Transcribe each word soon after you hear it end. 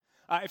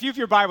If you have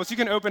your Bibles, you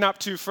can open up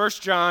to 1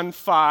 John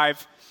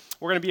 5.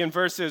 We're going to be in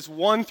verses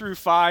 1 through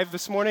 5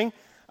 this morning.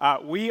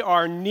 We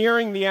are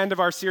nearing the end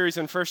of our series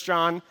in 1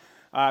 John,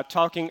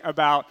 talking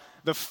about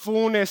the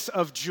fullness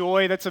of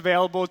joy that's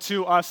available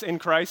to us in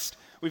Christ.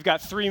 We've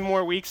got 3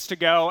 more weeks to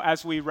go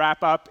as we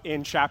wrap up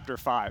in chapter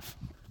 5.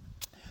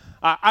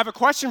 I have a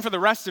question for the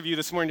rest of you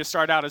this morning to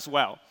start out as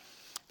well.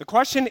 The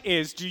question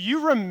is, do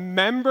you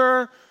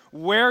remember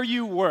where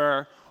you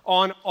were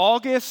on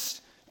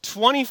August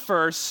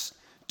 21st,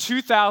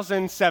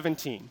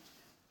 2017?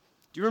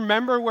 Do you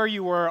remember where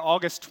you were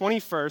August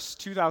 21st,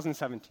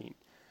 2017?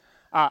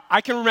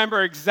 I can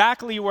remember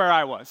exactly where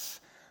I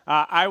was.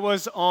 I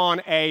was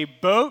on a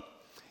boat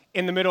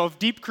in the middle of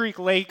Deep Creek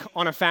Lake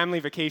on a family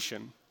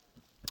vacation.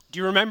 Do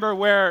you remember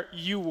where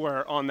you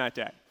were on that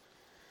day?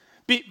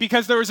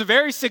 Because there was a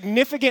very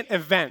significant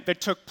event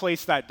that took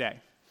place that day.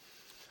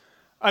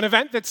 An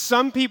event that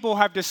some people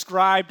have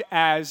described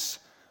as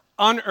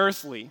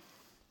unearthly,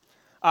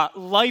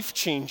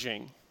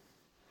 life-changing,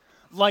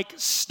 like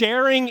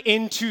staring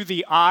into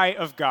the eye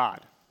of God.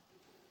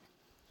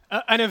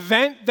 An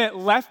event that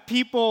left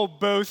people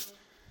both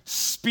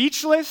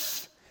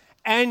speechless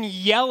and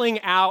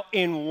yelling out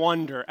in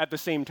wonder at the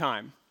same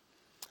time.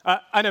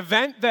 An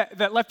event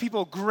that left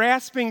people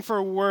grasping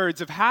for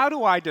words of how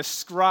do I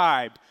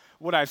describe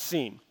what I've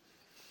seen.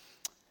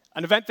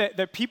 An event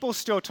that people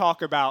still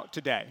talk about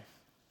today.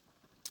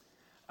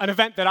 An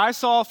event that I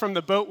saw from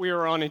the boat we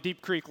were on in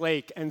Deep Creek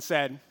Lake and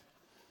said,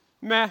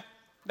 meh,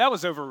 that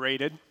was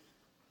overrated.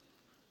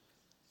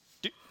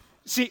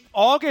 See,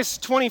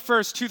 August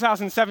 21st,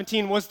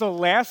 2017 was the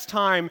last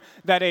time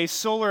that a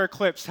solar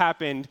eclipse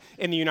happened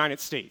in the United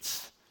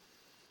States.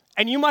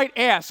 And you might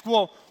ask,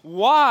 well,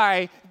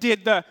 why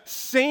did the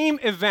same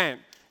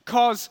event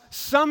cause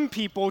some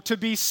people to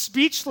be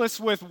speechless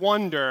with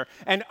wonder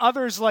and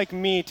others like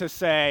me to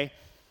say,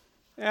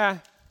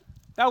 that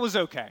was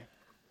okay.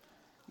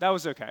 That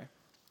was okay.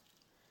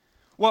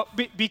 Well,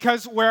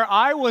 because where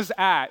I was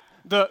at,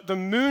 the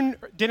moon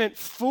didn't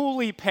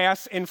fully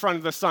pass in front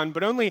of the sun,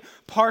 but only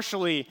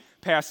partially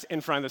passed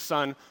in front of the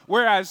sun.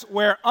 Whereas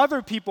where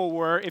other people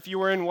were, if you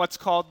were in what's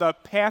called the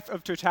path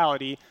of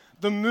totality,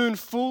 the moon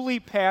fully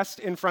passed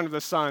in front of the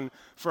sun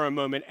for a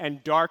moment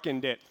and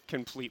darkened it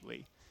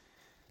completely.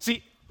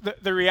 See,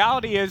 the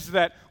reality is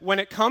that when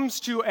it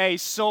comes to a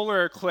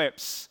solar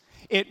eclipse,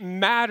 it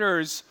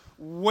matters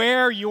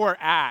where you're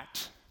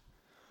at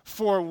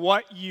for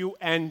what you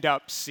end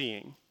up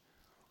seeing.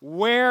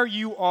 Where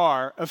you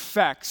are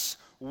affects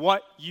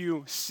what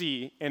you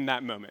see in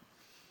that moment.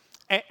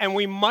 And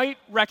we might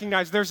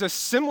recognize there's a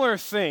similar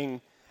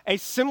thing, a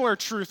similar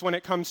truth when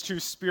it comes to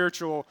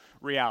spiritual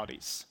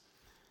realities.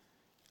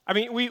 I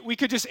mean, we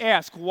could just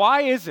ask,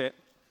 why is it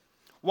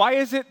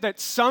that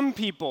some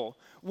people,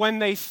 when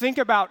they think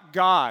about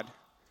God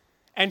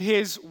and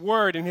His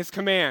Word and His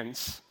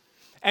commands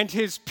and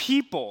His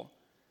people,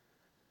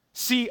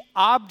 see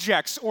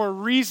objects or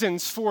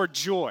reasons for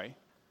joy,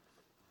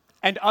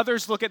 and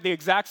others look at the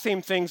exact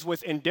same things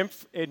with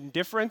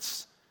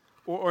indifference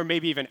or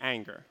maybe even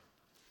anger?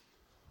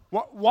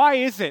 Why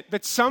is it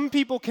that some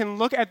people can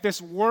look at this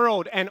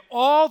world and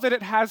all that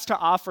it has to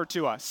offer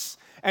to us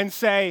and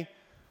say,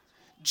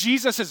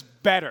 Jesus is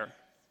better,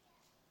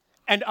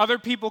 and other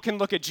people can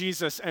look at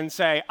Jesus and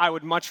say, I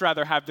would much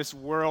rather have this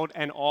world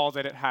and all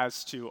that it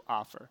has to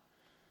offer?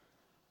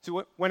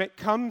 So when it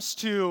comes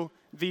to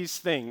these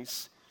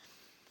things,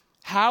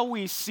 how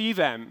we see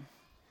them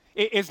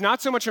is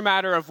not so much a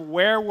matter of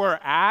where we're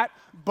at,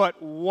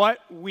 but what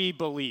we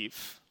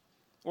believe.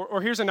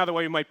 Or here's another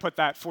way we might put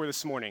that for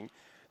this morning.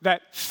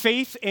 That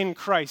faith in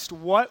Christ,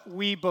 what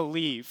we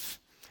believe,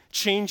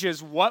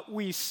 changes what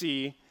we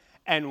see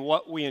and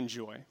what we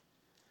enjoy.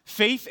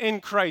 Faith in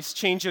Christ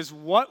changes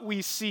what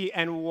we see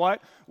and what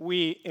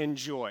we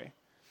enjoy.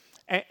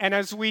 And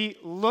as we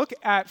look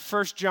at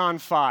 1 John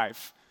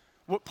 5,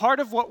 part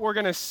of what we're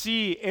going to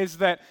see is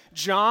that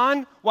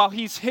John, while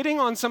he's hitting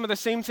on some of the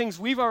same things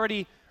we've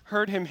already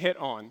heard him hit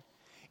on,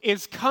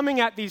 is coming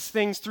at these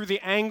things through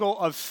the angle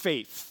of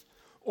faith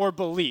or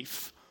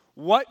belief.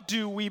 What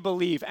do we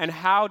believe, and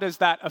how does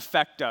that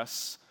affect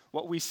us?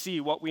 What we see,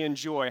 what we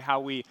enjoy,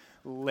 how we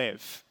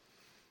live.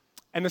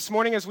 And this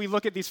morning, as we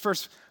look at these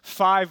first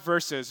 5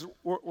 verses,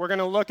 we're going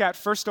to look at,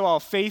 first of all,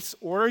 faith's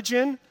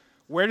origin.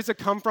 Where does it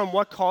come from?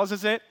 What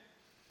causes it?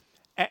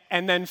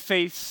 And then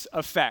faith's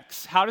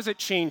effects. How does it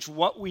change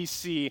what we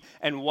see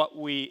and what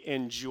we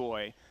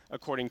enjoy,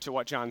 according to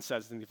what John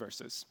says in the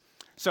verses?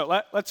 So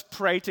let's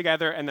pray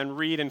together and then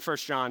read in 1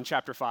 John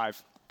chapter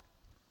 5.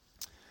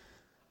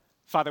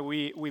 Father,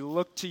 we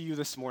look to you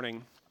this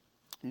morning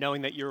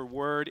knowing that your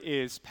word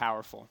is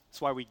powerful.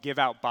 That's why we give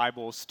out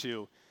Bibles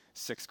to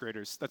 6th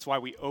graders. That's why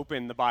we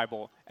open the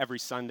Bible every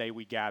Sunday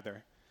we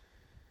gather.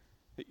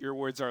 That your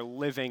words are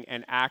living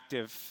and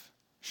active,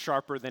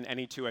 sharper than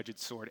any two-edged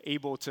sword,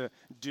 able to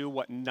do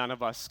what none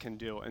of us can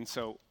do. And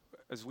so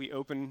as we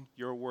open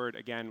your word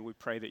again, we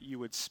pray that you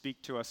would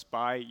speak to us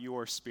by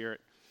your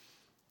Spirit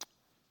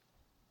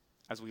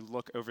as we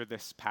look over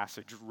this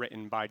passage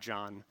written by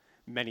John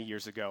many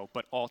years ago,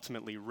 but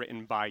ultimately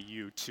written by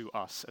you to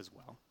us as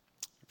well.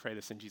 We pray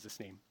this in Jesus'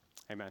 name.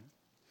 Amen.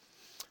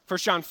 1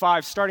 John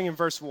 5, starting in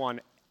verse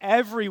 1,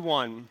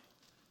 everyone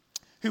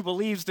who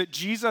believes that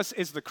Jesus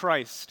is the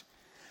Christ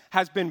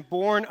has been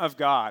born of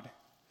God,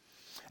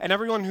 and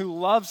everyone who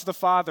loves the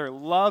Father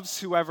loves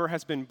whoever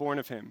has been born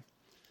of him.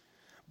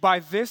 By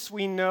this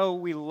we know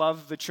we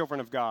love the children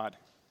of God,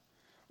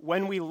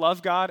 when we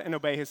love God and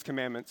obey his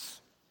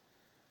commandments.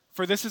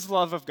 For this is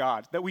love of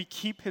God, that we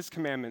keep his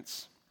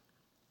commandments,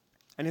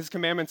 and his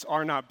commandments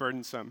are not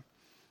burdensome.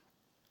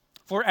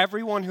 For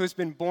everyone who has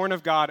been born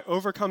of God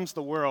overcomes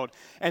the world,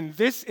 and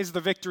this is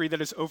the victory that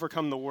has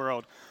overcome the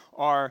world,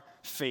 our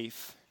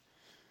faith.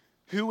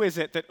 Who is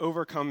it that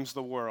overcomes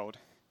the world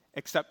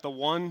except the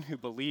one who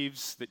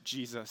believes that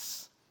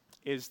Jesus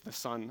is the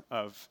Son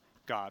of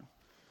God?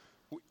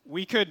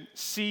 We could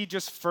see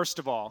just first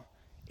of all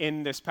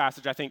in this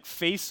passage, I think,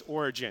 faith's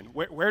origin.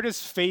 Where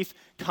does faith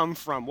come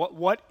from?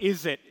 What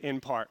is it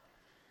in part?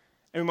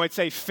 And we might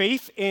say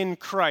faith in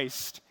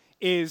Christ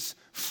is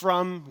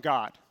from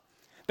God.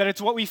 That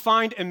it's what we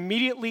find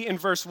immediately in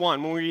verse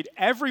 1 when we read,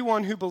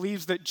 everyone who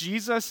believes that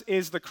Jesus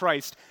is the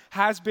Christ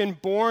has been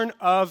born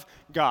of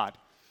God.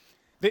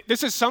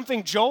 This is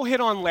something Joel hit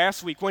on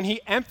last week when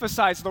he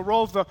emphasized the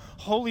role of the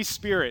Holy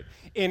Spirit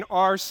in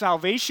our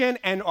salvation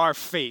and our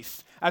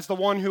faith as the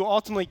one who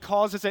ultimately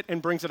causes it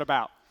and brings it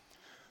about.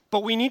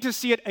 But we need to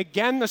see it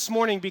again this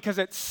morning because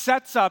it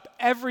sets up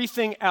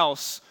everything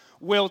else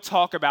we'll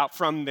talk about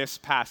from this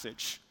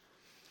passage.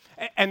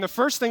 And the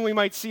first thing we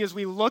might see as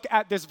we look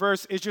at this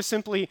verse is just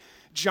simply,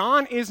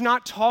 John is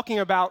not talking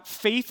about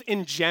faith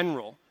in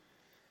general,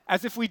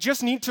 as if we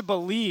just need to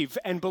believe,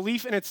 and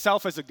belief in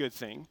itself is a good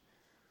thing,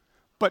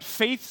 but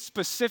faith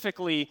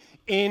specifically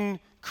in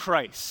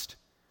Christ.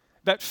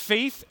 That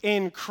faith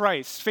in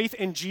Christ, faith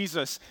in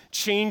Jesus,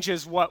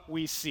 changes what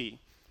we see.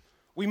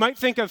 We might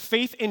think of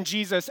faith in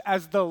Jesus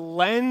as the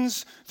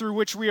lens through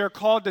which we are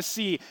called to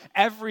see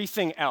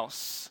everything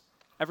else.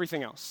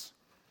 Everything else.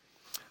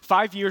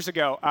 5 years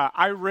ago,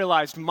 I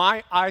realized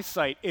my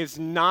eyesight is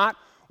not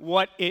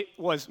what it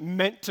was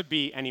meant to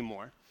be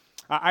anymore.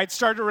 I'd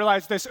started to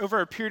realize this over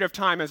a period of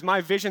time as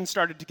my vision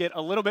started to get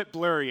a little bit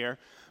blurrier.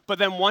 But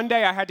then one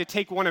day I had to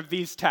take one of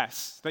these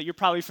tests that you're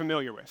probably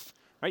familiar with.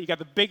 Right? You got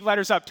the big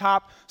letters up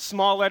top,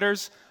 small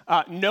letters.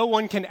 No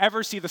one can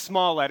ever see the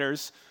small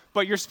letters,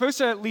 but you're supposed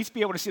to at least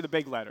be able to see the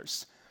big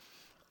letters.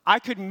 I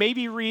could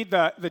maybe read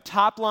the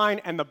top line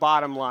and the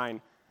bottom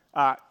line.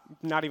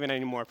 Not even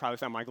anymore, probably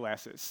without my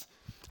glasses.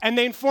 And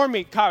they informed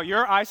me, Kyle,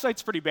 your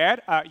eyesight's pretty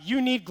bad.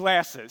 You need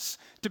glasses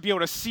to be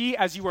able to see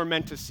as you were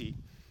meant to see.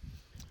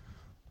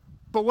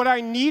 But what I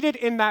needed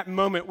in that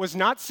moment was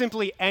not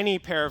simply any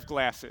pair of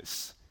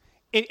glasses.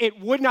 It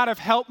would not have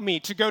helped me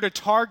to go to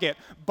Target,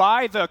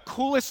 buy the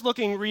coolest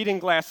looking reading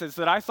glasses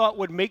that I thought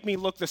would make me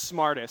look the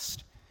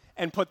smartest,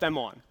 and put them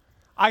on.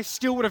 I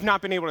still would have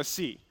not been able to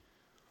see.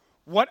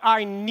 What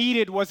I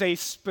needed was a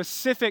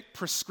specific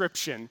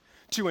prescription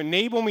to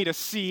enable me to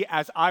see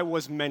as I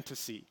was meant to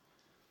see.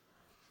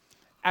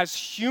 As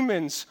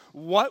humans,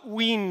 what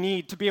we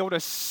need to be able to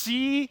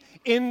see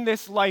in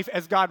this life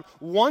as God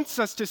wants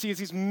us to see, as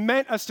he's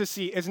meant us to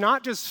see, is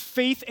not just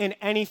faith in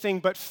anything,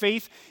 but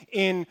faith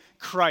in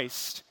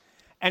Christ.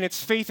 And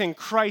it's faith in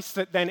Christ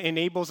that then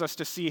enables us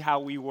to see how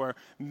we were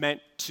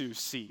meant to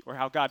see, or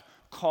how God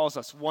calls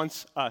us,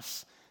 wants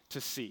us to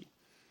see.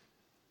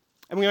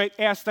 And we might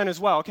ask then as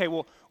well, okay,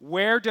 well,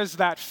 where does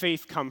that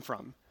faith come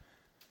from?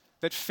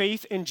 That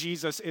faith in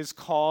Jesus is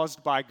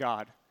caused by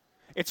God.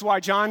 It's why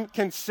John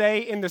can say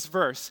in this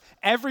verse,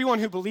 everyone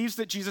who believes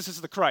that Jesus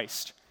is the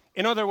Christ.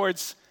 In other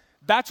words,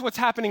 that's what's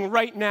happening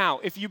right now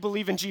if you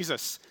believe in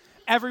Jesus.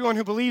 Everyone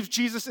who believes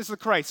Jesus is the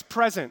Christ,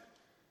 present,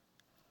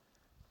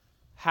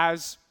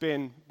 has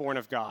been born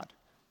of God,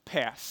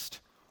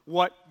 past.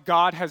 What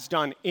God has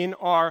done in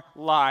our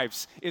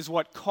lives is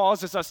what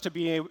causes us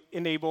to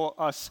enable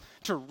us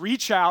to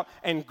reach out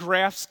and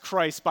grasp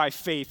Christ by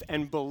faith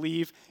and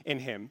believe in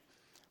him.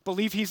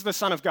 Believe he's the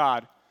Son of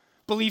God.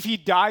 Believe he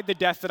died the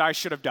death that I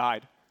should have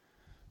died.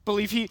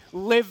 Believe he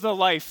lived the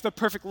life, the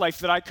perfect life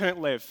that I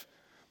couldn't live.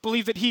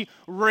 Believe that he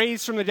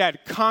raised from the dead,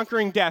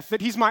 conquering death,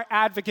 that he's my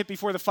advocate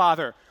before the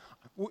Father.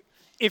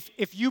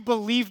 If you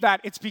believe that,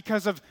 it's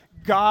because of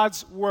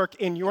God's work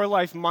in your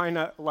life,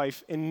 my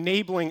life,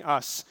 enabling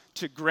us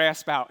to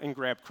grasp out and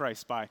grab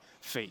Christ by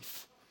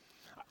faith.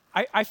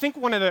 I think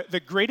one of the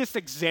greatest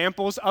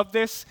examples of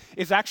this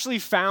is actually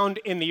found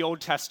in the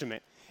Old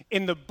Testament,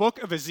 in the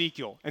book of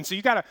Ezekiel. And so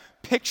you got to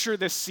picture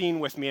this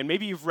scene with me, and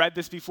maybe you've read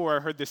this before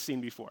or heard this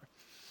scene before.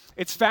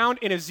 It's found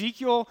in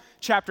Ezekiel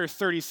chapter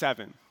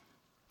 37.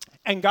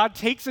 And God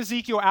takes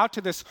Ezekiel out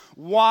to this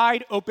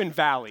wide open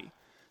valley.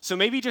 So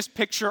maybe just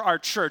picture our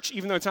church,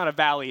 even though it's not a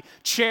valley,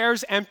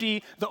 chairs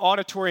empty, the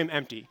auditorium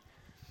empty.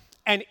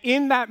 And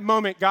in that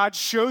moment, God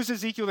shows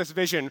Ezekiel this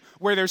vision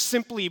where there's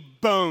simply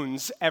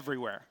bones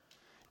everywhere.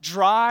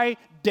 Dry,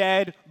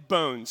 dead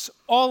bones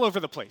all over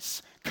the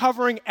place,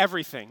 covering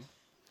everything.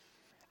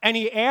 And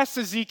he asks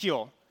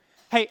Ezekiel,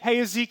 hey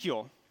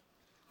Ezekiel,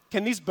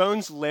 can these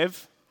bones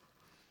live?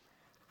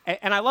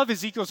 And I love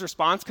Ezekiel's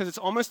response because it's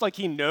almost like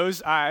he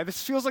knows,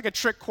 this feels like a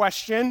trick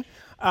question.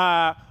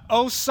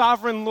 Oh,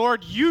 sovereign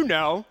Lord, you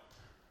know,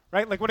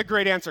 right? Like, what a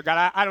great answer.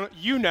 God, I don't,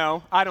 you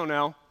know, I don't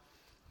know.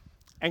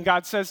 And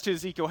God says to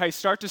Ezekiel, hey,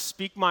 start to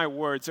speak my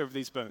words over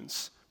these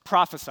bones.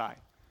 Prophesy.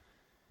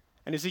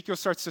 And Ezekiel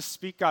starts to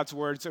speak God's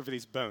words over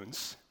these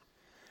bones.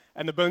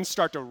 And the bones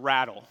start to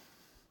rattle.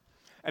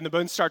 And the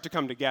bones start to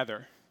come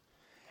together.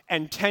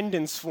 And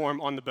tendons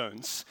form on the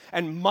bones.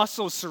 And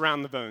muscles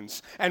surround the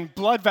bones. And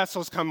blood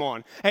vessels come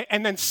on.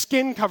 And then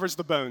skin covers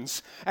the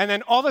bones. And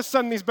then all of a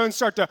sudden these bones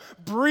start to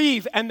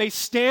breathe and they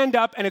stand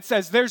up and it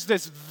says there's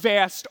this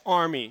vast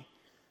army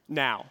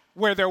now.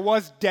 Where there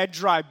was dead,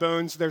 dry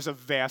bones, there's a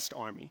vast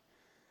army.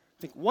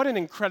 I think what an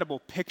incredible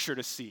picture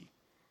to see.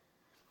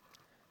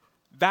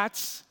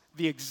 That's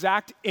the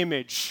exact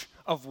image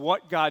of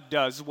what God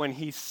does when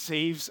he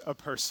saves a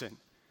person.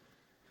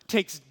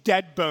 Takes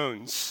dead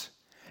bones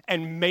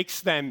and makes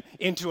them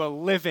into a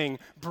living,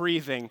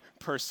 breathing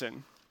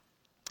person.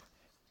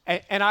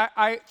 And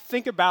I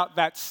think about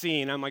that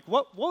scene. I'm like,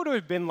 what would it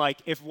have been like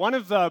if one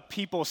of the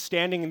people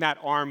standing in that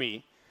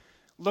army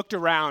looked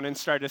around and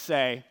started to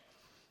say,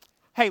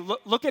 hey,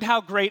 look at how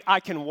great I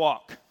can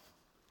walk.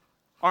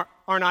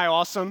 Aren't I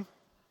awesome?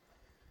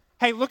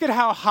 Hey, look at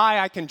how high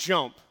I can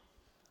jump.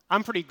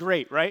 I'm pretty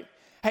great, right?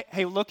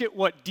 Hey, look at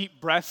what deep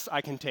breaths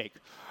I can take.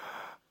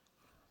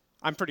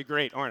 I'm pretty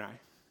great, aren't I?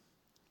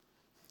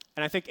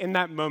 And I think in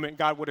that moment,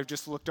 God would have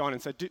just looked on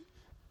and said,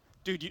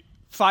 dude,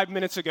 5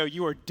 minutes ago,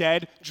 you were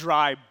dead,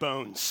 dry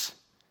bones.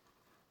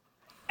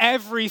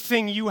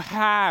 Everything you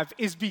have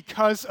is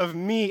because of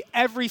me.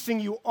 Everything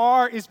you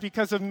are is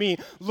because of me.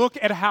 Look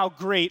at how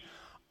great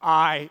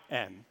I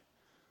am.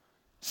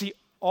 See,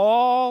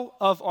 all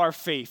of our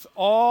faith,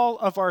 all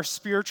of our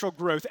spiritual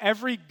growth,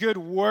 every good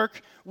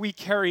work we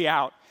carry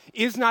out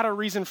is not a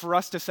reason for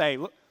us to say,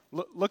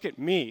 look at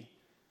me,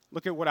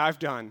 look at what I've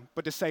done,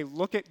 but to say,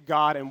 look at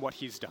God and what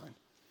he's done.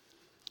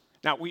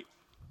 Now,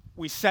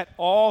 we set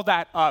all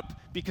that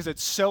up because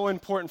it's so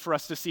important for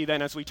us to see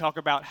then as we talk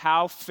about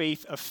how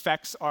faith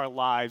affects our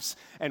lives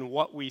and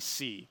what we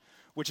see,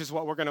 which is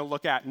what we're going to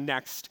look at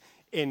next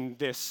in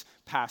this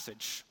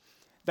passage.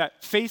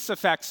 That faith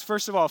affects,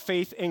 first of all,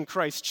 faith in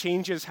Christ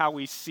changes how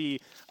we see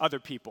other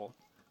people.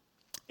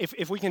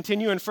 If we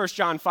continue in 1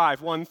 John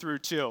 5, 1 through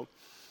 2,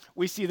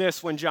 we see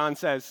this when John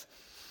says,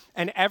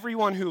 and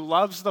everyone who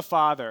loves the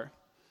Father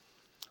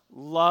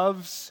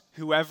loves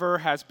whoever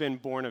has been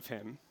born of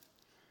him.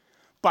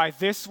 By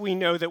this we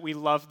know that we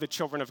love the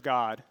children of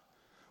God,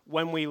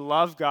 when we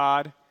love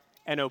God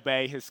and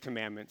obey his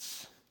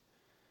commandments.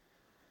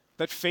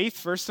 That faith,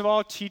 first of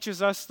all,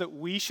 teaches us that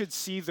we should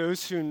see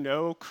those who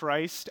know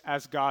Christ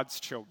as God's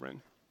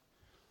children.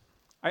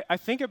 I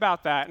think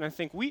about that, and I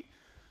think we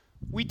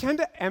tend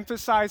to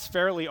emphasize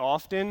fairly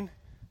often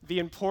the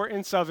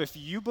importance of, if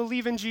you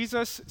believe in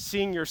Jesus,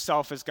 seeing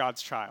yourself as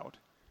God's child.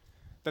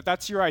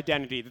 That's your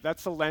identity,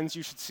 that's the lens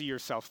you should see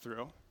yourself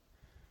through.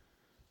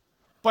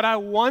 But I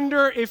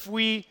wonder if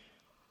we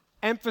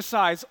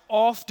emphasize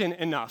often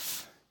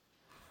enough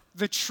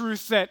the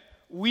truth that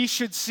we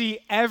should see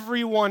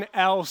everyone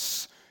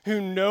else who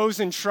knows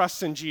and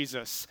trusts in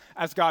Jesus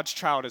as God's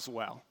child as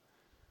well.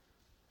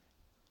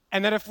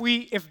 And that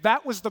if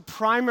that was the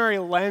primary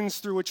lens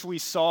through which we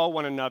saw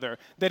one another,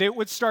 that it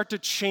would start to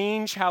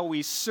change how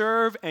we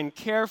serve and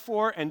care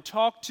for and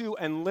talk to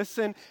and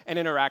listen and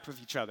interact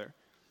with each other.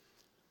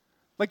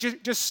 Like,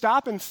 just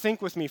stop and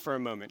think with me for a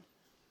moment.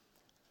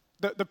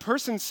 The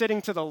person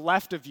sitting to the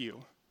left of you,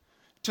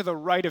 to the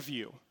right of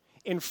you,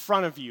 in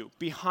front of you,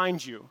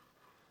 behind you,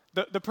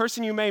 the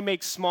person you may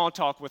make small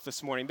talk with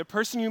this morning, the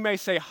person you may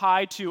say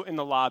hi to in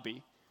the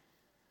lobby,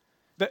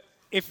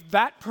 if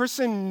that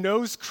person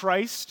knows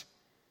Christ,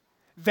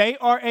 they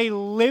are a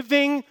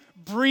living,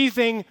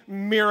 breathing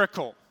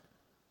miracle.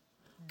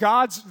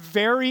 God's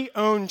very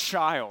own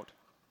child.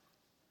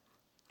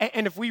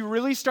 And if we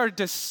really started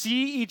to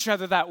see each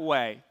other that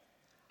way,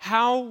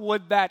 how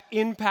would that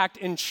impact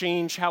and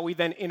change how we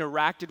then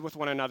interacted with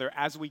one another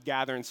as we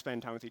gather and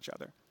spend time with each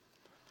other?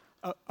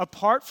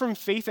 Apart from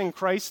faith in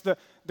Christ,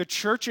 the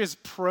church is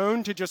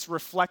prone to just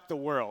reflect the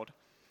world.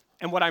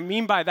 And what I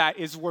mean by that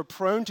is we're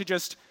prone to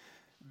just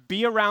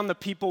be around the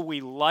people we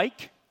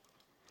like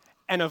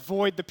and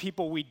avoid the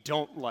people we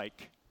don't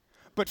like.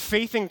 But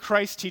faith in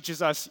Christ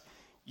teaches us,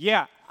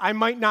 yeah, I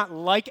might not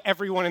like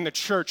everyone in the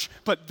church,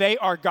 but they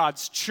are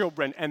God's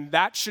children, and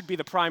that should be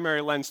the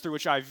primary lens through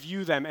which I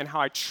view them and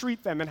how I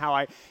treat them and how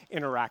I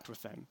interact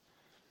with them.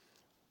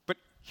 But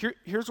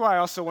here's why I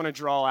also want to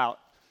draw out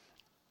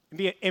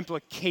be an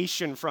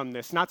implication from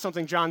this, not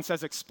something John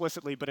says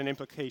explicitly, but an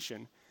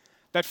implication.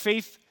 That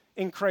faith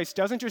in Christ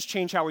doesn't just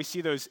change how we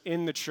see those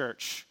in the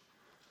church,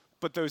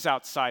 but those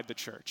outside the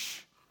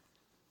church.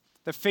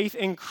 The faith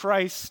in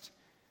Christ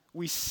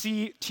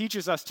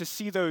teaches us to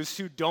see those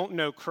who don't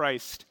know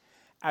Christ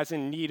as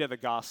in need of the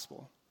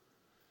gospel.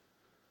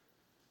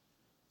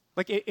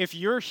 Like, if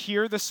you're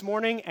here this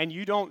morning and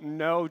you don't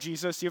know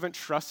Jesus, you haven't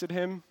trusted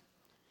him,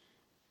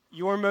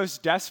 your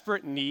most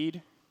desperate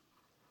need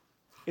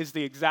is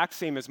the exact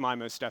same as my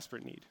most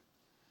desperate need.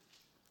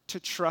 to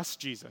trust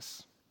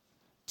Jesus,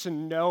 to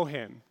know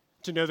him,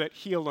 to know that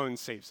he alone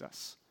saves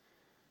us.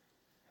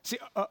 See,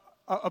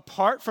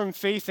 apart from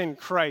faith in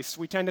Christ,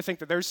 we tend to think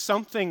that there's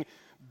something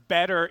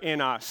better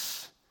in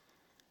us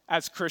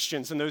as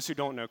Christians than those who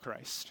don't know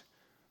Christ.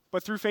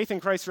 But through faith in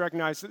Christ, we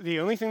recognize that the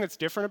only thing that's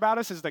different about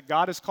us is that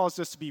God has caused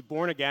us to be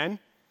born again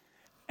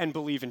and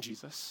believe in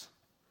Jesus.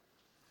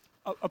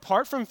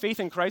 Apart from faith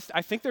in Christ,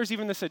 I think there's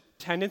even this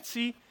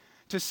tendency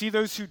to see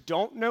those who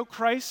don't know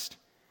Christ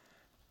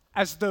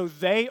as though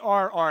they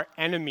are our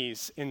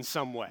enemies in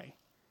some way,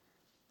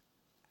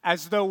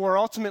 as though we're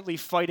ultimately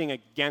fighting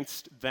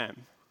against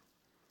them.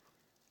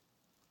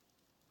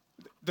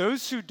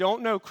 Those who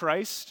don't know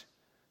Christ,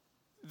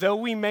 though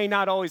we may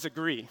not always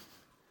agree,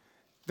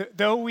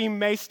 though we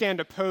may stand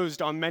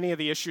opposed on many of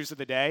the issues of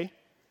the day,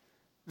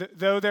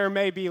 though there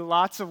may be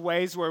lots of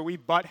ways where we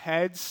butt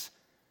heads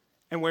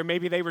and where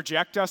maybe they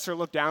reject us or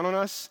look down on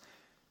us,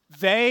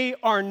 they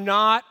are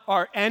not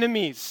our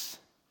enemies.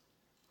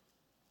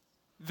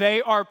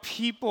 They are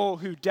people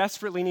who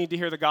desperately need to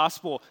hear the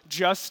gospel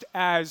just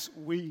as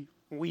we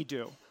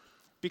do,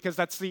 because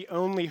that's the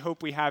only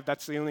hope we have.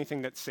 That's the only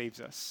thing that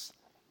saves us.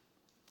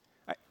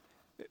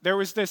 There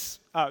was this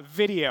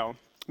video,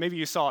 maybe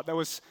you saw it, that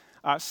was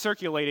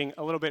circulating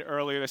a little bit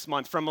earlier this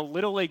month from a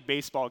Little League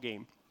baseball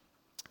game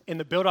in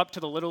the build-up to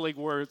the Little League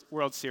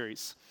World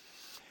Series.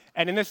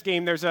 And in this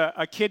game, there's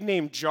a kid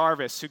named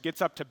Jarvis who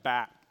gets up to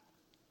bat.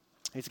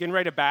 He's getting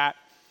ready to bat,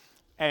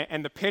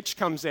 and the pitch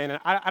comes in. And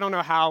I don't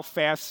know how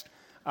fast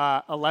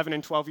 11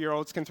 and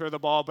 12-year-olds can throw the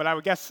ball, but I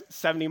would guess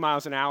 70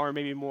 miles an hour,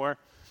 maybe more.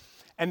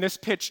 And this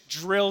pitch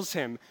drills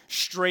him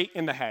straight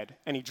in the head,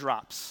 and he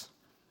drops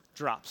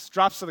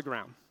to the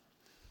ground.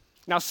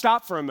 Now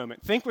stop for a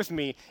moment. Think with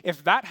me.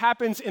 If that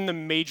happens in the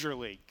major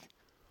league,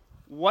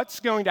 what's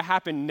going to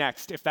happen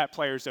next if that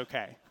player's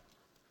okay?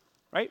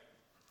 Right?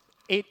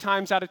 8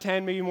 times out of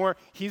 10, maybe more,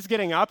 he's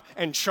getting up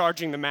and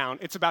charging the mound.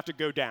 It's about to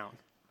go down.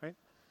 Right?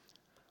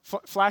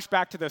 Flash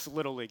back to this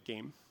Little League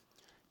game.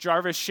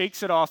 Jarvis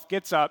shakes it off,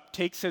 gets up,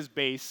 takes his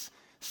base,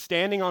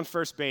 standing on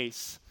first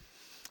base,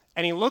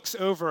 and he looks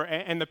over,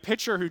 and the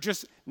pitcher who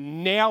just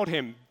nailed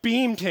him,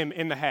 beamed him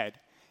in the head,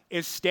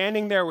 is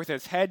standing there with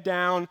his head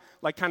down,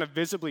 like kind of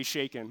visibly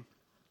shaken.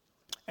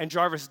 And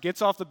Jarvis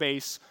gets off the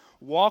base,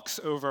 walks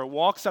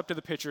up to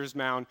the pitcher's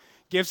mound,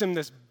 gives him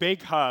this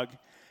big hug,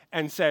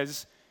 and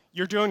says,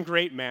 "You're doing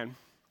great, man.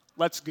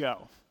 Let's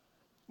go.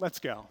 Let's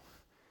go."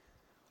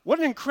 What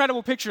an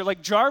incredible picture.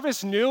 Like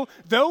Jarvis knew,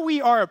 though we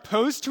are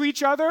opposed to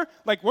each other,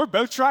 like we're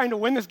both trying to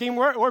win this game,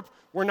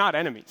 we're not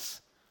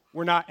enemies.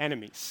 We're not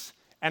enemies.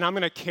 And I'm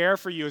going to care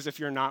for you as if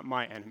you're not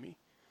my enemy.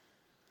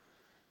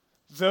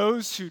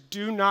 Those who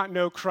do not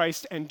know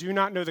Christ and do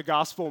not know the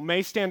gospel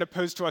may stand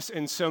opposed to us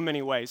in so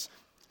many ways.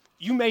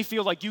 You may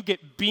feel like you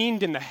get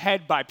beamed in the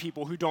head by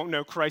people who don't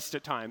know Christ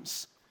at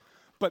times,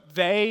 but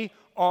they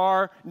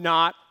are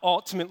not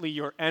ultimately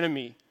your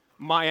enemy,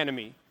 my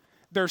enemy.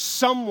 There's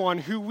someone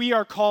who we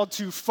are called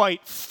to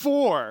fight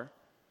for,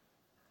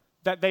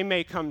 that they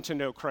may come to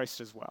know Christ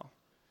as well.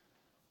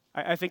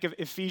 I think of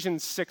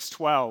Ephesians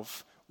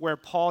 6:12, where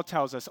Paul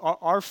tells us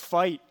our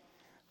fight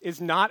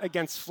is not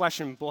against flesh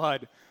and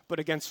blood, but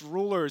against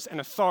rulers and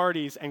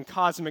authorities and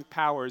cosmic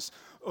powers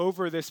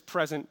over this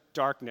present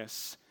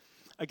darkness,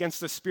 against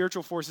the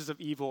spiritual forces of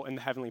evil in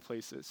the heavenly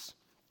places.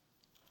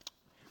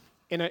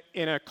 In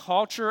a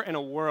culture and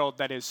a world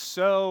that is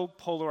so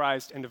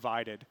polarized and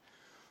divided,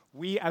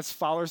 we as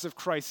followers of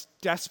Christ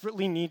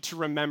desperately need to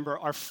remember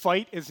our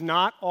fight is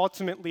not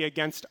ultimately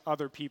against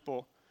other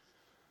people,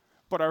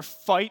 but our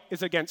fight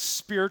is against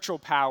spiritual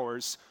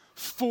powers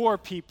for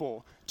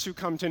people to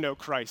come to know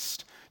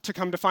Christ, to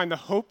come to find the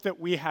hope that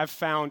we have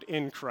found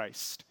in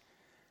Christ.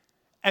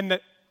 And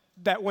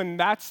that when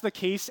that's the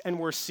case and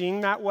we're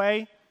seeing that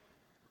way,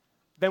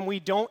 then we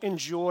don't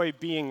enjoy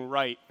being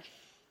right.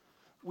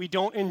 We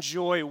don't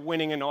enjoy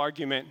winning an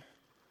argument.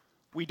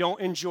 We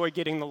don't enjoy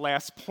getting the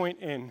last point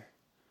in.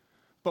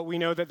 But we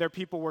know that they're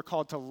people we're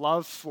called to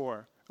love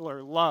for,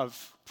 or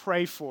love,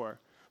 pray for,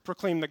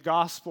 proclaim the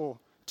gospel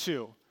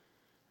to,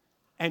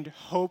 and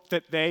hope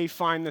that they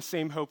find the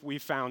same hope we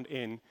found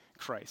in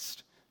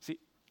Christ. See,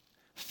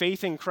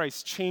 faith in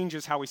Christ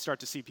changes how we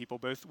start to see people,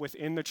 both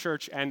within the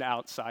church and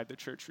outside the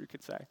church, we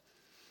could say.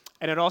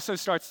 And it also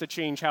starts to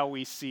change how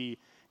we see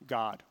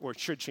God, or it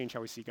should change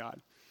how we see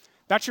God.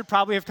 That should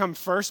probably have come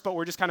first, but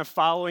we're just kind of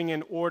following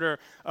in order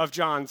of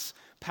John's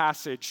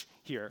passage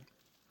here.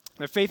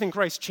 That faith in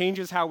Christ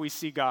changes how we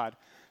see God.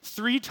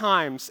 3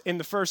 times in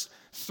the first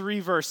 3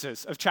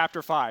 verses of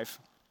chapter 5,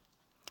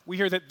 we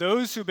hear that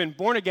those who've been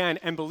born again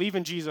and believe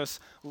in Jesus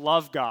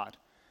love God.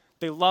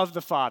 They love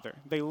the Father.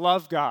 They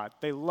love God.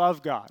 They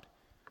love God.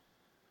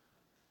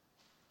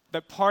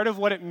 That part of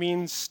what it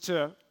means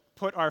to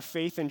put our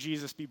faith in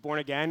Jesus, be born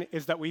again,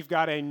 is that we've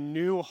got a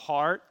new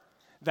heart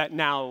that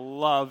now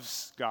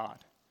loves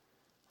God.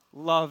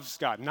 Loves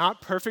God.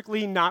 Not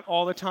perfectly, not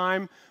all the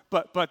time,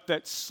 but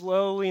that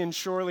slowly and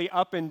surely,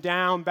 up and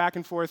down, back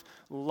and forth,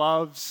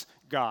 loves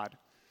God.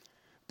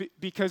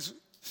 Because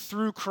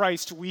through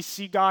Christ, we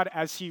see God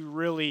as he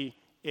really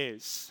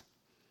is.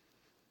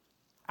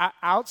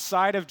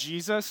 outside of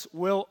Jesus,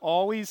 we'll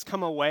always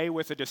come away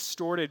with a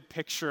distorted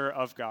picture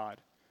of God.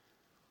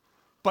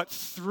 But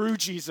through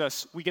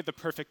Jesus, we get the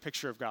perfect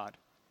picture of God.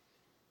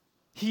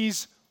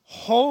 He's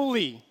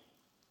holy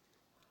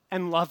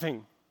and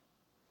loving.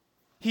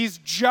 He's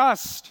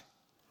just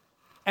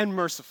and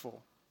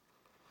merciful.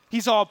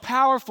 He's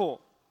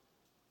all-powerful,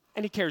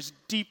 and he cares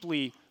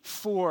deeply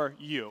for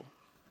you.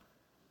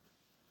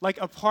 Like,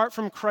 apart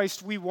from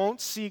Christ, we won't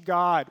see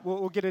God.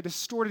 We'll get a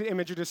distorted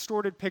image, a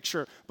distorted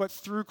picture, but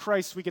through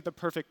Christ, we get the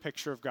perfect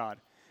picture of God.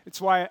 It's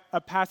why a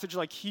passage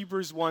like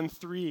Hebrews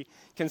 1:3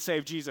 can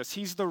save Jesus.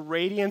 He's the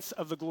radiance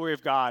of the glory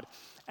of God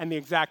and the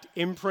exact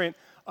imprint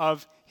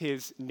of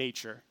his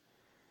nature.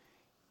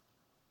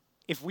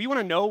 If we want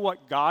to know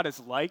what God is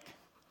like,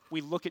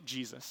 we look at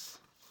Jesus.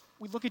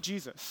 We look at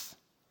Jesus.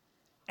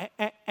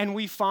 And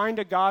we find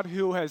a God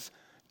who has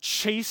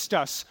chased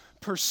us,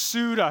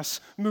 pursued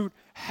us, moved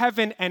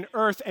heaven and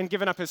earth, and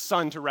given up his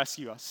son to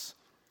rescue us.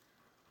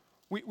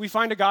 We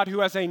find a God who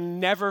has a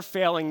never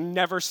failing,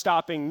 never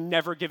stopping,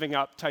 never giving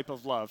up type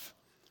of love.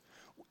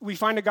 We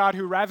find a God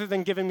who, rather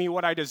than giving me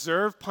what I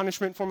deserve,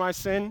 punishment for my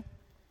sin,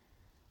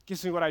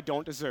 gives me what I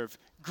don't deserve,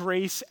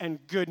 grace and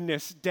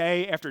goodness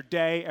day after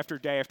day after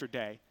day after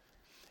day.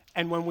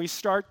 And when we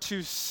start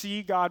to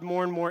see God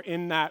more and more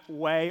in that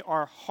way,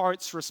 our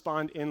hearts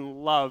respond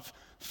in love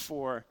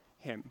for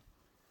him.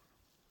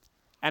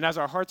 And as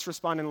our hearts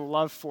respond in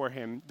love for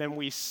him, then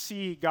we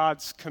see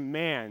God's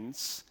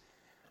commands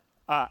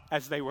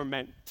as they were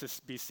meant to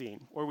be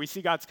seen, or we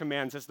see God's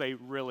commands as they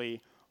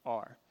really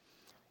are.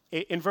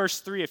 In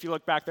verse 3, if you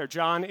look back there,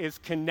 John is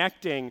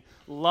connecting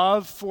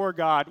love for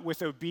God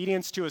with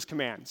obedience to his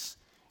commands.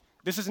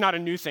 This is not a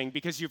new thing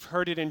because you've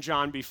heard it in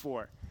John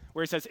before,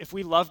 where he says, if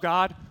we love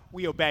God,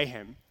 we obey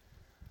him.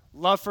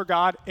 Love for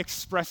God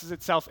expresses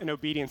itself in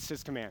obedience to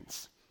his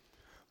commands.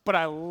 But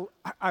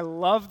I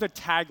love the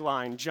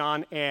tagline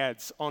John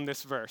adds on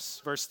this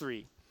verse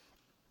 3.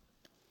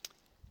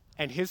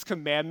 And his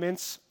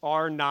commandments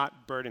are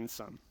not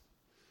burdensome.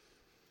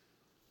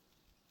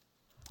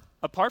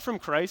 Apart from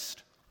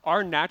Christ,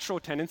 our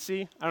natural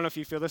tendency, I don't know if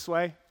you feel this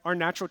way, our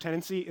natural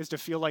tendency is to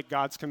feel like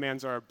God's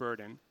commands are a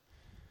burden.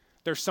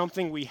 They're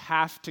something we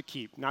have to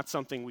keep, not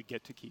something we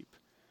get to keep.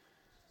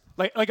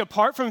 Like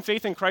apart from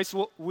faith in Christ,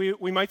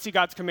 we might see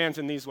God's commands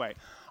in these ways.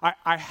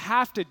 I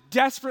have to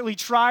desperately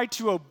try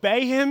to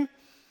obey him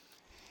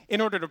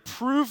in order to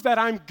prove that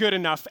I'm good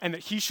enough and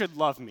that he should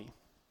love me.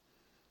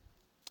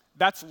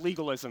 That's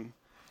legalism,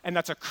 and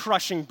that's a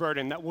crushing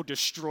burden that will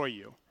destroy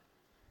you.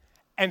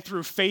 And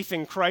through faith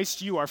in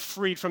Christ, you are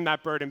freed from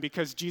that burden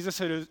because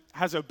Jesus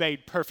has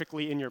obeyed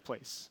perfectly in your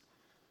place.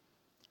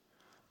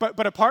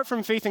 But apart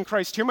from faith in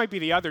Christ, here might be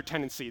the other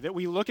tendency, that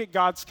we look at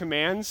God's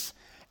commands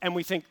and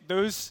we think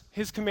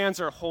his commands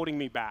are holding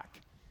me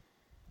back.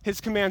 His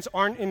commands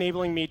aren't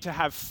enabling me to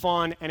have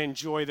fun and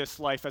enjoy this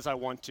life as I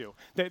want to.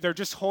 They're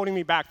just holding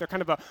me back. They're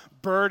kind of a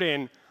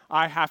burden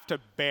I have to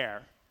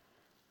bear.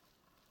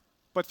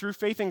 But through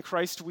faith in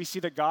Christ, we see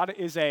that God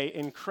is an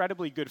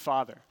incredibly good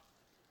Father.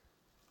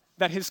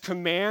 That his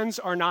commands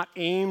are not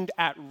aimed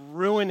at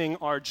ruining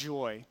our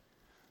joy,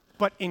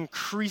 but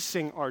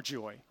increasing our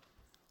joy,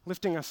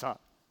 lifting us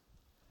up.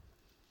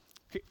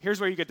 Here's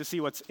where you get to see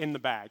what's in the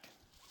bag.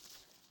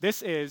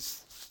 This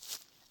is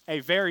a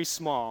very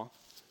small,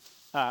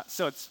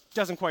 so it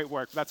doesn't quite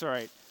work, but that's all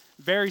right,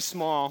 very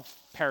small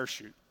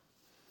parachute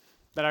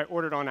that I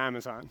ordered on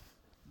Amazon.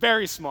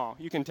 Very small,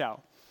 you can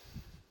tell.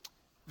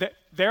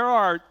 There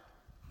are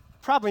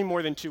probably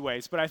more than two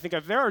ways, but I think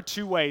if there are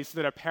two ways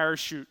that a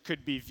parachute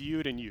could be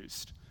viewed and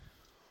used.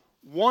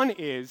 One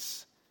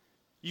is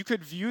you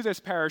could view this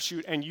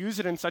parachute and use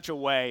it in such a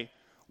way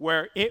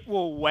where it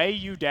will weigh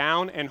you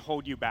down and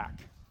hold you back.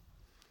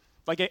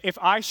 Like if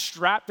I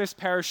strap this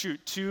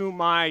parachute to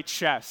my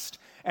chest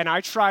and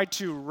I tried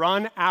to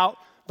run out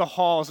the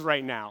halls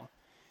right now,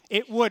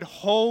 it would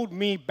hold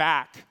me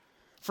back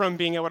from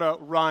being able to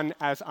run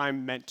as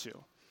I'm meant to.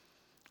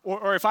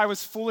 Or if I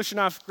was foolish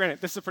enough, granted,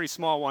 this is a pretty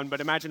small one,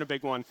 but imagine a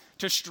big one,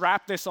 to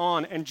strap this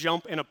on and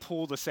jump in a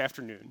pool this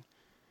afternoon,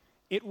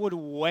 it would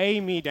weigh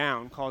me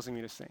down, causing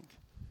me to sink.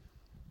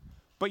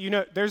 But you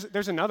know,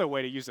 there's another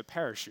way to use a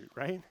parachute,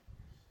 right?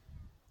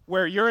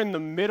 Where you're in the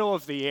middle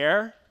of the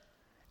air,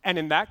 and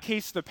in that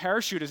case, the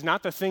parachute is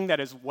not the thing that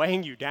is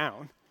weighing you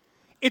down.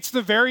 It's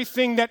the very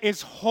thing that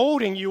is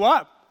holding you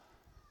up.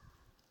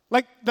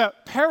 Like the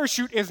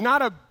parachute is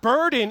not a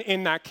burden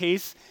in that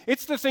case.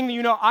 It's the thing that,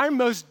 you know, I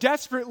most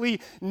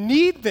desperately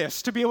need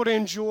this to be able to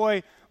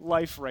enjoy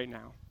life right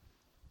now.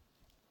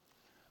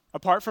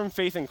 Apart from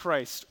faith in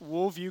Christ,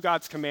 we'll view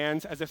God's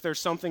commands as if there's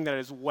something that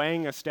is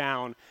weighing us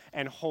down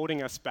and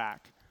holding us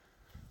back.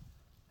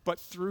 But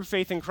through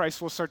faith in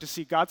Christ, we'll start to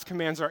see God's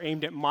commands are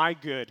aimed at my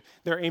good.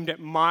 They're aimed at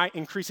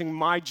increasing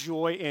my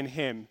joy in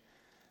him.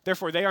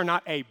 Therefore, they are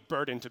not a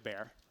burden to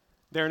bear.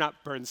 They're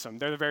not burdensome.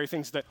 They're the very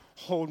things that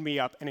hold me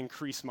up and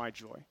increase my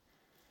joy.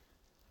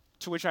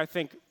 To which I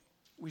think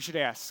we should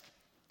ask,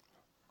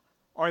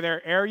 are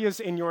there areas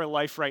in your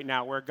life right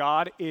now where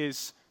God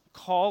is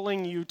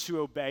calling you to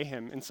obey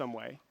him in some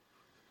way?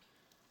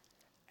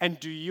 And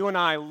do you and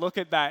I look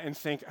at that and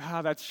think,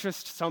 that's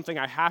just something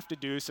I have to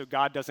do so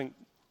God doesn't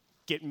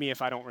get me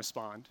if I don't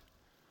respond?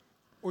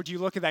 Or do you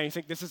look at that and you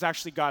think, this is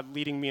actually God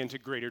leading me into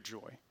greater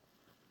joy?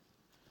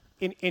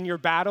 In your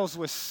battles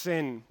with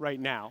sin right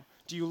now,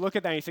 do you look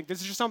at that and you think,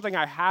 this is just something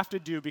I have to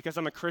do because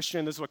I'm a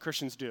Christian, this is what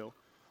Christians do?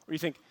 Or you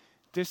think,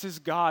 this is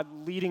God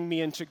leading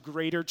me into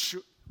greater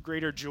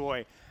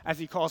joy as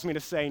he calls me to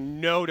say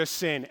no to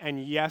sin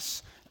and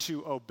yes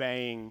to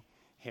obeying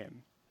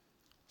him.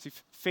 See,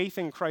 faith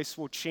in Christ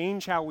will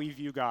change how we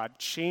view God,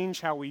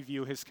 change how we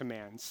view his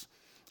commands.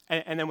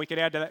 And then we could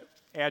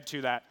add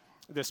to that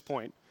this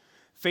point.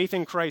 Faith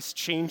in Christ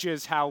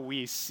changes how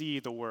we see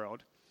the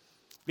world.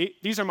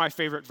 These are my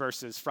favorite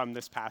verses from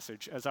this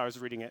passage as I was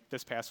reading it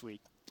this past week.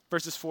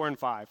 Verses 4 and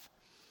 5,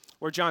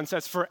 where John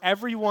says, "For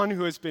everyone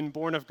who has been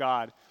born of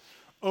God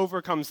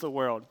overcomes the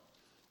world.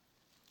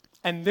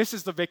 And this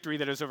is the victory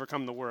that has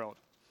overcome the world,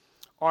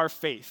 our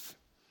faith.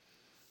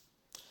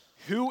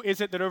 Who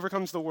is it that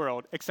overcomes the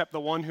world except the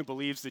one who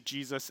believes that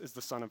Jesus is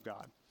the Son of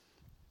God?"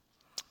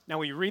 Now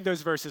we read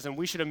those verses and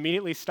we should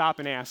immediately stop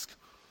and ask,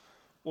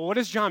 well, what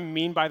does John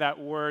mean by that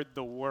word,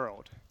 the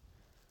world?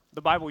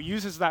 The Bible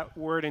uses that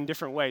word in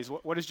different ways.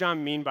 What does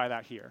John mean by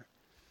that here?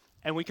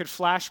 And we could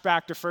flash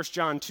back to 1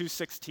 John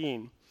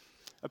 2:16,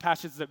 a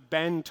passage that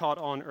Ben taught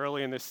on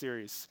early in this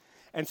series,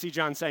 and see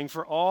John saying,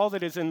 "For all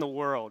that is in the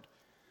world,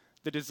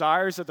 the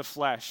desires of the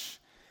flesh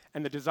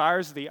and the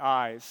desires of the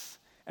eyes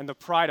and the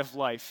pride of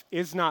life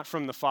is not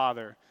from the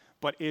Father,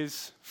 but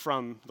is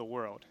from the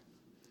world."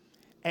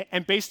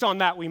 And based on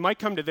that, we might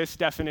come to this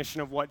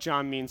definition of what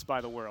John means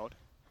by the world.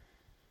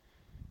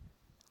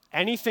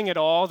 Anything at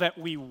all that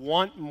we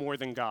want more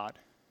than God.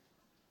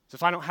 So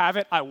if I don't have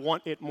it, I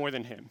want it more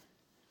than him.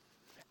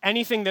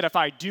 Anything that if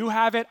I do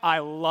have it, I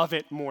love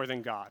it more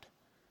than God.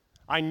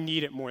 I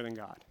need it more than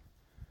God.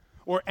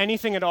 Or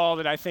anything at all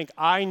that I think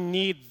I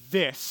need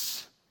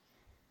this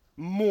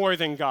more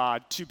than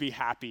God to be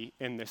happy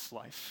in this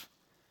life.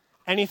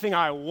 Anything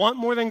I want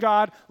more than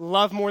God,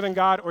 love more than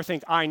God, or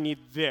think I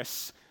need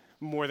this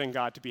more than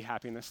God to be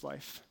happy in this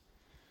life.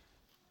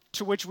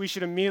 To which we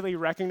should immediately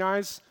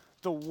recognize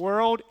the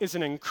world is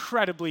an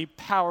incredibly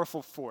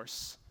powerful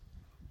force.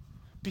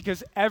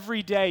 Because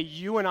every day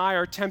you and I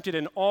are tempted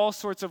in all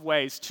sorts of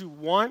ways to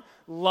want,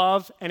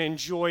 love, and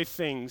enjoy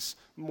things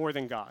more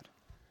than God.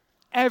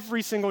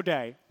 Every single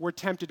day, we're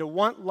tempted to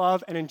want,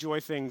 love, and enjoy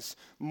things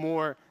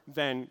more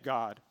than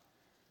God.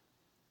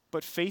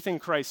 But faith in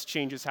Christ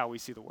changes how we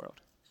see the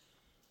world.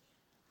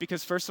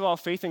 Because first of all,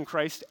 faith in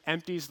Christ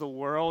empties the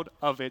world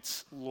of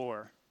its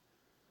lure.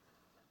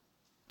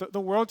 The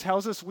world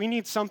tells us we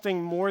need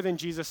something more than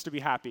Jesus to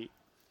be happy.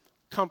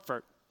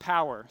 Comfort,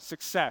 power,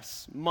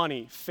 success,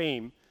 money,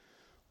 fame,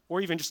 or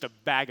even just a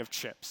bag of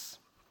chips.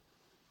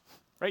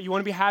 Right? You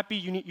want to be happy,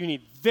 you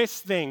need this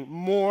thing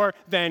more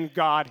than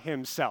God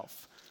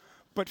himself.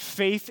 But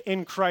faith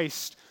in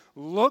Christ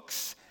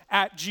looks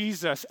at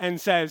Jesus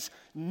and says,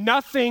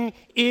 nothing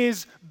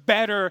is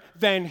better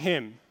than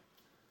him.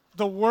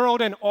 The world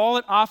and all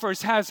it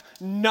offers has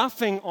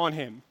nothing on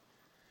him.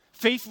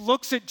 Faith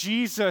looks at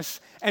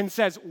Jesus and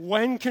says,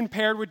 when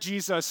compared with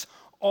Jesus,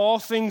 all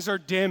things are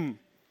dim.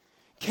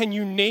 Can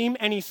you name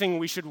anything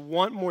we should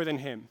want more than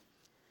him?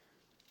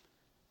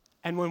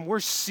 And when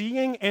we're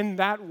seeing in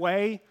that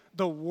way,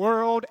 the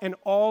world and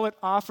all it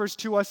offers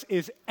to us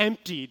is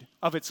emptied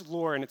of its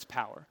lure and its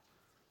power.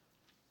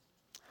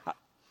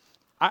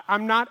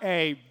 I'm not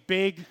a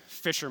big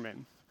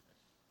fisherman.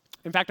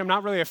 In fact, I'm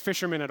not really a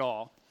fisherman at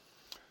all.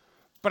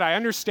 But I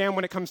understand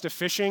when it comes to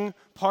fishing,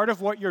 part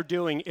of what you're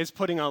doing is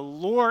putting a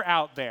lure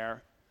out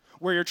there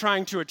where you're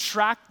trying to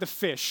attract the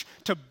fish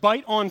to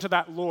bite onto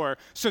that lure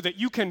so that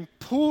you can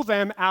pull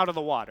them out of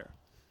the water,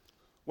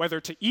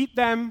 whether to eat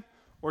them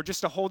or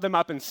just to hold them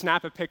up and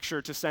snap a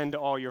picture to send to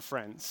all your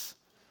friends.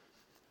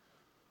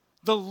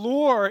 The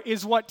lure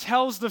is what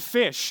tells the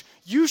fish,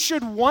 you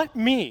should want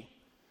me.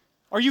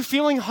 Are you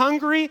feeling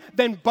hungry?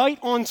 Then bite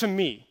onto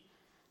me.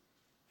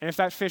 And if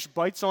that fish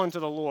bites onto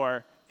the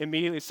lure,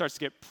 immediately starts to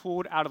get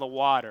pulled out of the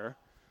water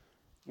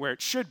where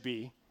it should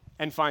be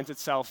and finds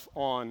itself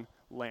on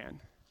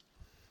land.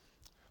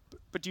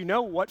 But do you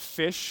know what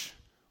fish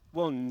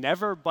will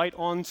never bite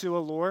onto a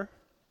lure?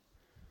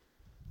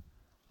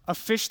 A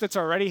fish that's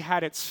already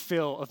had its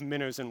fill of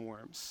minnows and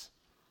worms.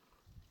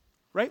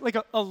 Right? Like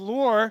a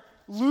lure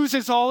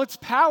loses all its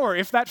power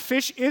if that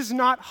fish is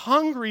not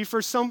hungry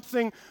for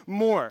something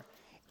more.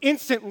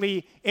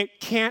 Instantly, it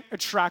can't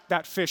attract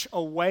that fish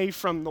away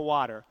from the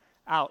water,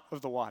 out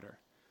of the water.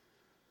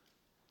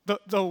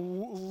 The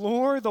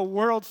lure the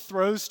world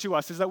throws to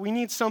us is that we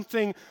need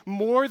something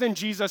more than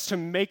Jesus to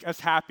make us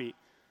happy.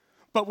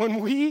 But when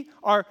we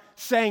are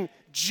saying,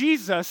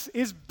 Jesus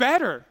is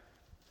better,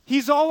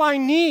 he's all I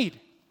need,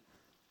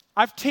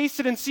 I've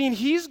tasted and seen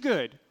he's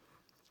good,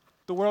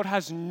 the world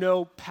has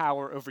no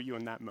power over you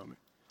in that moment.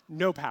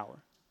 No power.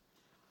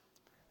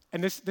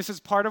 And this is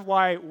part of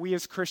why we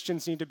as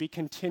Christians need to be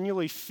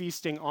continually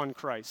feasting on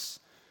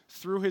Christ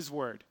through his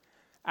word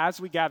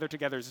as we gather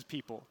together as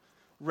people,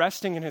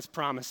 resting in his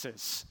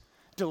promises,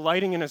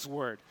 delighting in his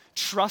word,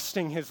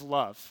 trusting his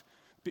love.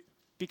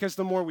 Because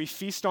the more we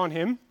feast on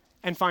him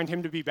and find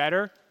him to be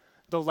better,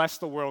 the less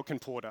the world can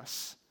pull at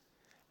us.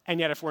 And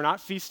yet, if we're not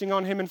feasting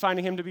on him and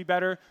finding him to be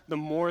better, the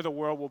more the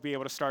world will be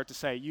able to start to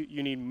say,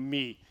 you need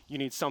me. You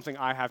need something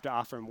I have to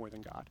offer more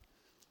than God.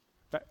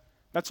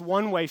 That's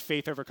one way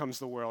faith overcomes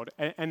the world.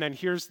 And then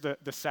here's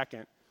the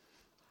second.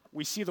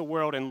 We see the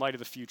world in light of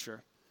the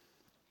future.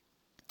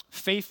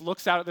 Faith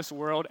looks out at this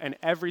world and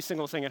every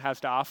single thing it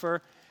has to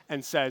offer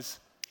and says,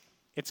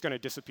 it's going to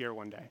disappear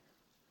one day.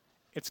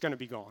 It's going to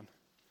be gone.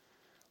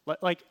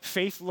 Like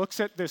faith looks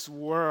at this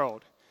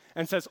world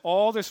and says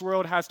all this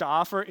world has to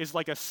offer is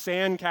like a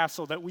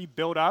sandcastle that we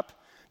build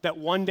up that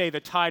one day the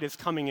tide is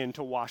coming in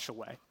to wash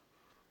away.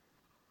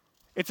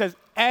 It says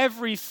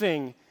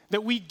everything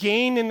that we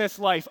gain in this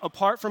life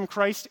apart from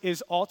Christ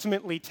is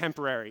ultimately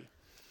temporary.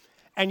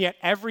 And yet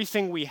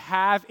everything we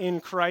have in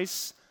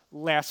Christ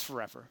lasts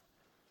forever.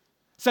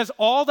 It says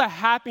all the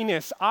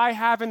happiness I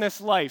have in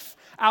this life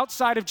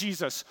outside of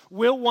Jesus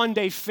will one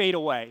day fade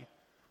away.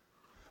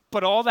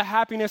 But all the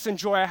happiness and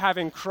joy I have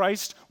in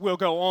Christ will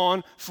go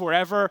on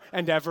forever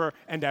and ever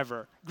and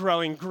ever,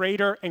 growing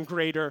greater and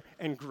greater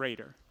and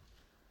greater.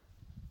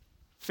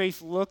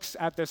 Faith looks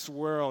at this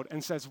world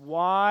and says,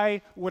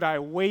 why would I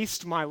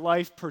waste my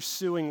life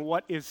pursuing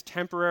what is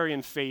temporary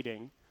and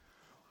fading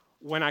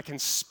when I can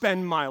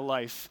spend my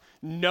life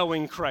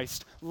knowing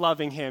Christ,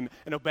 loving him,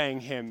 and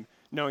obeying him,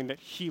 knowing that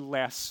he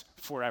lasts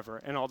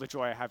forever and all the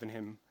joy I have in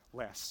him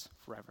lasts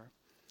forever.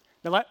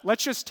 Now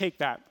let's just take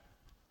that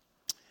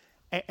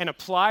and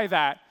apply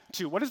that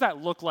to what does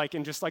that look like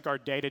in just like our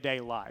day-to-day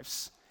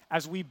lives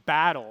as we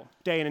battle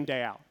day in and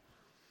day out.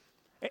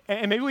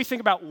 And maybe we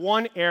think about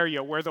one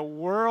area where the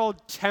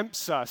world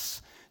tempts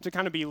us to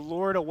kind of be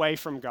lured away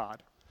from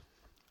God.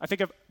 I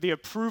think of the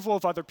approval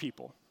of other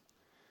people.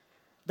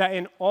 That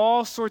in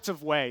all sorts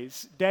of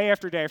ways, day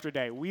after day after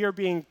day, we are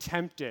being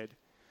tempted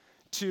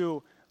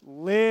to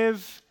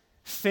live,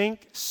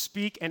 think,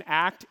 speak, and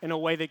act in a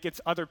way that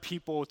gets other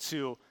people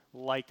to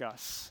like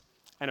us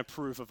and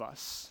approve of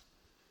us.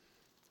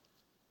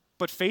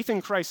 But faith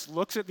in Christ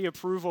looks at the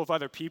approval of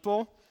other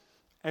people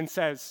and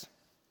says,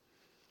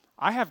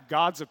 I have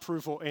God's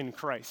approval in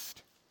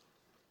Christ.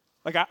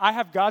 Like, I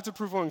have God's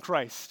approval in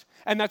Christ.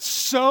 And that's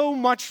so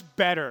much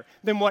better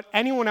than what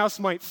anyone else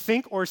might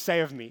think or say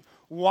of me.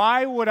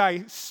 Why would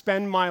I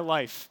spend my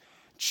life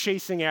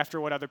chasing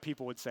after what other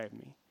people would say of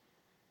me?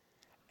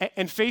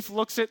 And faith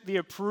looks at the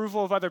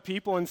approval of other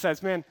people and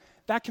says, man,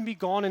 that can be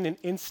gone in an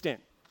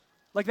instant.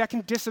 Like, that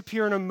can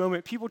disappear in a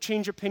moment. People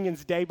change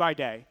opinions day by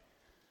day.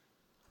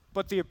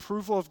 But the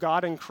approval of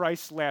God in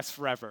Christ lasts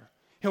forever.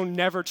 He'll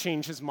never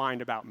change his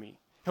mind about me.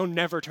 He'll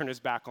never turn his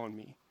back on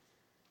me.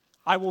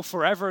 I will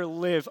forever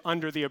live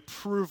under the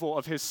approval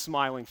of his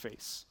smiling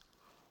face.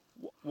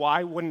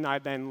 Why wouldn't I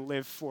then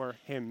live for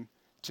him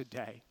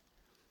today?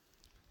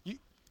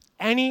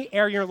 Any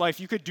area in your life,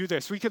 you could do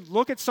this. We could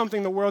look at something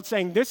in the world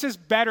saying, this is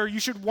better, you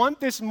should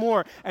want this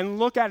more, and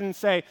look at it and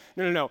say,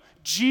 no,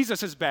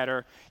 Jesus is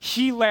better.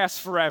 He lasts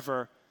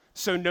forever,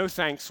 so no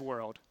thanks,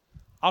 world.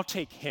 I'll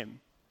take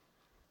him.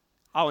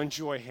 I'll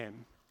enjoy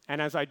him. And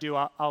as I do,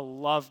 I'll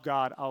love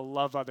God, I'll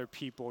love other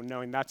people,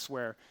 knowing that's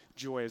where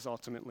joy is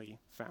ultimately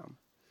found.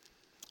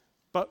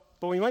 But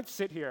we might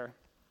sit here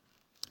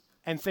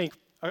and think,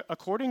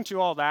 according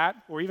to all that,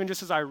 or even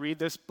just as I read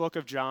this book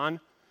of John,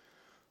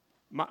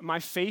 my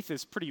faith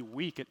is pretty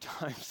weak at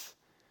times.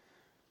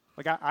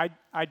 Like,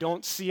 I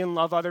don't see and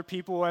love other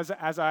people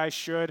as I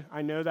should.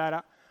 I know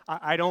that.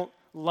 I don't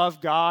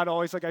love God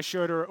always like I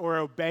should or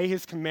obey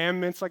his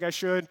commandments like I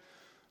should.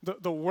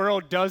 The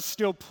world does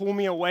still pull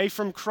me away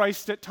from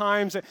Christ at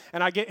times,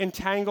 and I get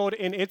entangled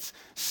in its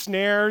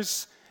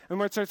snares. And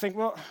we start thinking,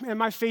 well, man,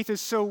 my faith is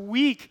so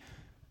weak.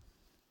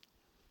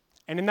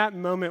 And in that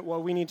moment,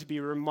 what we need to be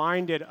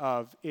reminded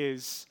of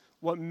is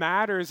what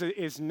matters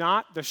is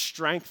not the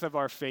strength of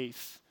our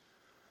faith,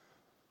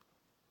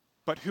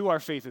 but who our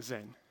faith is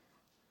in.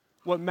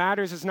 What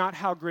matters is not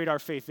how great our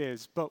faith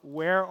is, but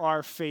where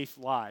our faith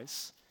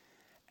lies.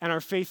 And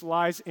our faith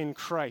lies in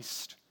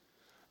Christ,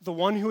 the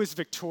one who is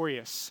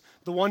victorious,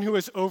 the one who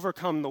has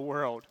overcome the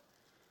world,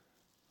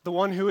 the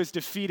one who has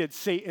defeated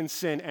Satan,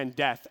 sin, and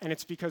death. And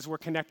it's because we're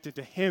connected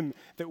to him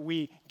that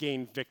we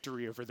gain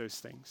victory over those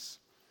things.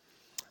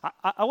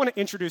 I want to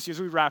introduce you,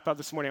 as we wrap up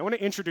this morning, I want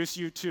to introduce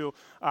you to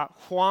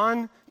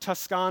Juan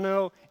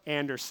Toscano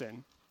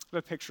Anderson. I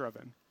have a picture of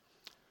him.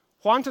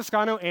 Juan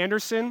Toscano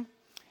Anderson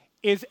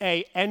is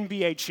an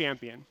NBA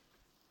champion.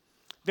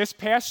 This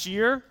past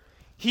year,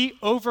 he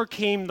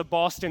overcame the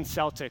Boston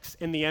Celtics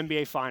in the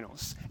NBA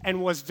Finals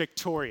and was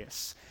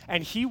victorious.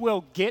 And he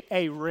will get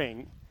a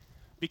ring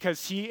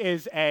because he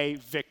is a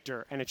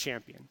victor and a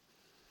champion.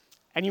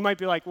 And you might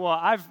be like, well,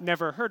 I've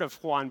never heard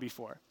of Juan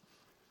before.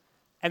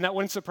 And that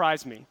wouldn't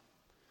surprise me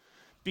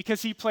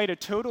because he played a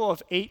total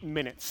of 8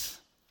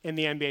 minutes in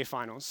the NBA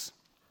Finals.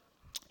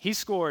 He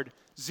scored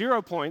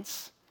 0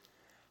 points,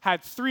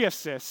 had 3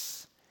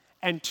 assists,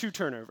 and 2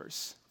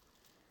 turnovers.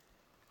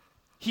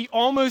 He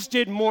almost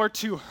did more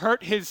to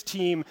hurt his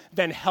team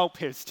than help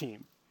his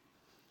team.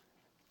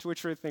 To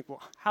which we think,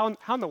 well, how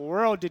in the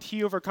world did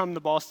he overcome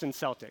the Boston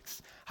Celtics?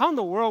 How in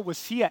the world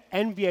was he an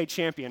NBA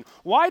champion?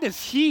 Why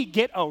does he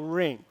get a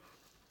ring?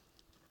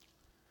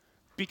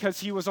 Because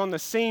he was on the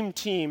same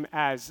team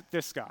as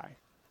this guy,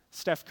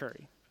 Steph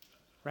Curry,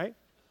 right?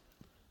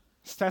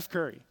 Steph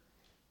Curry.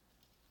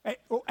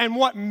 And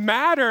what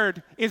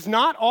mattered is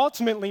not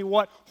ultimately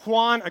what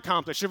Juan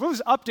accomplished. If it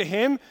was up to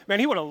him, man,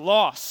 he would have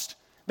lost.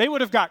 They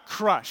would have got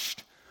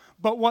crushed.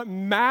 But what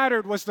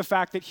mattered was the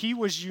fact that he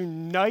was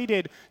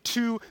united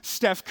to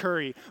Steph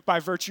Curry by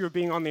virtue of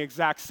being on the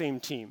exact same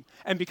team.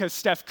 And because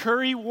Steph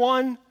Curry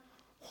won,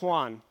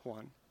 Juan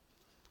won.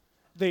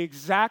 The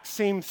exact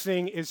same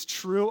thing is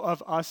true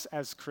of us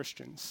as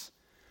Christians.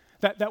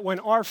 That when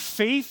our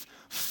faith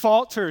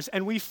falters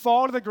and we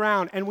fall to the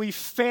ground and we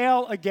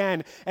fail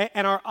again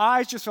and our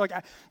eyes just are like,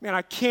 man,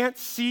 I can't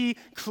see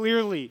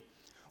clearly,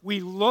 we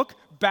look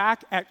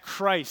back at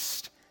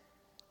Christ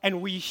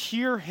and we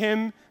hear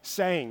him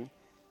saying,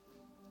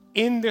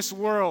 in this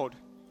world,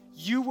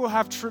 you will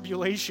have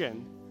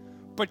tribulation,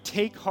 but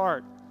take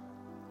heart,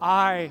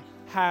 I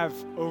have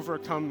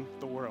overcome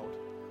the world.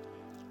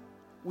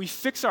 We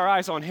fix our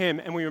eyes on him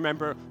and we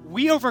remember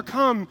we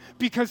overcome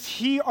because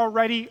he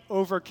already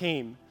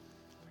overcame.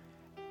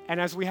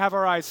 And as we have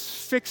our eyes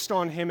fixed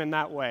on him in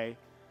that way,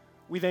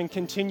 we then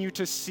continue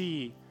to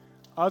see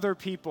other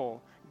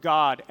people,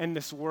 God, and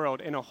this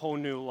world in a whole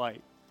new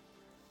light.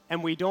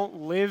 And we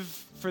don't live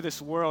for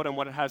this world and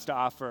what it has to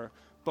offer,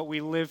 but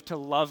we live to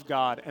love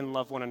God and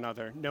love one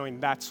another, knowing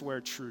that's where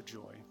true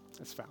joy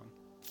is found.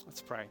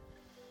 Let's pray.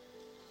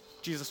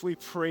 Jesus, we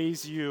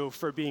praise you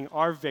for being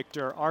our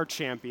victor, our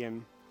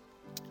champion,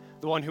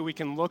 the one who we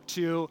can look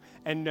to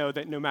and know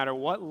that no matter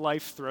what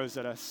life throws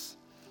at us,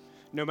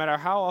 no matter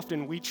how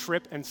often we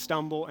trip and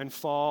stumble and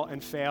fall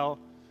and fail,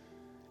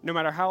 no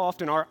matter how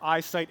often our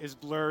eyesight is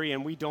blurry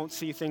and we don't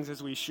see things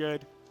as we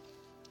should,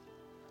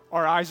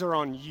 our eyes are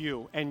on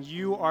you, and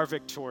you are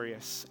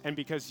victorious. And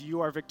because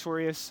you are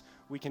victorious,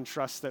 we can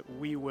trust that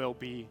we will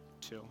be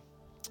too.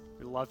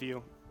 We love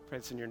you. Pray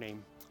this in your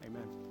name.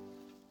 Amen.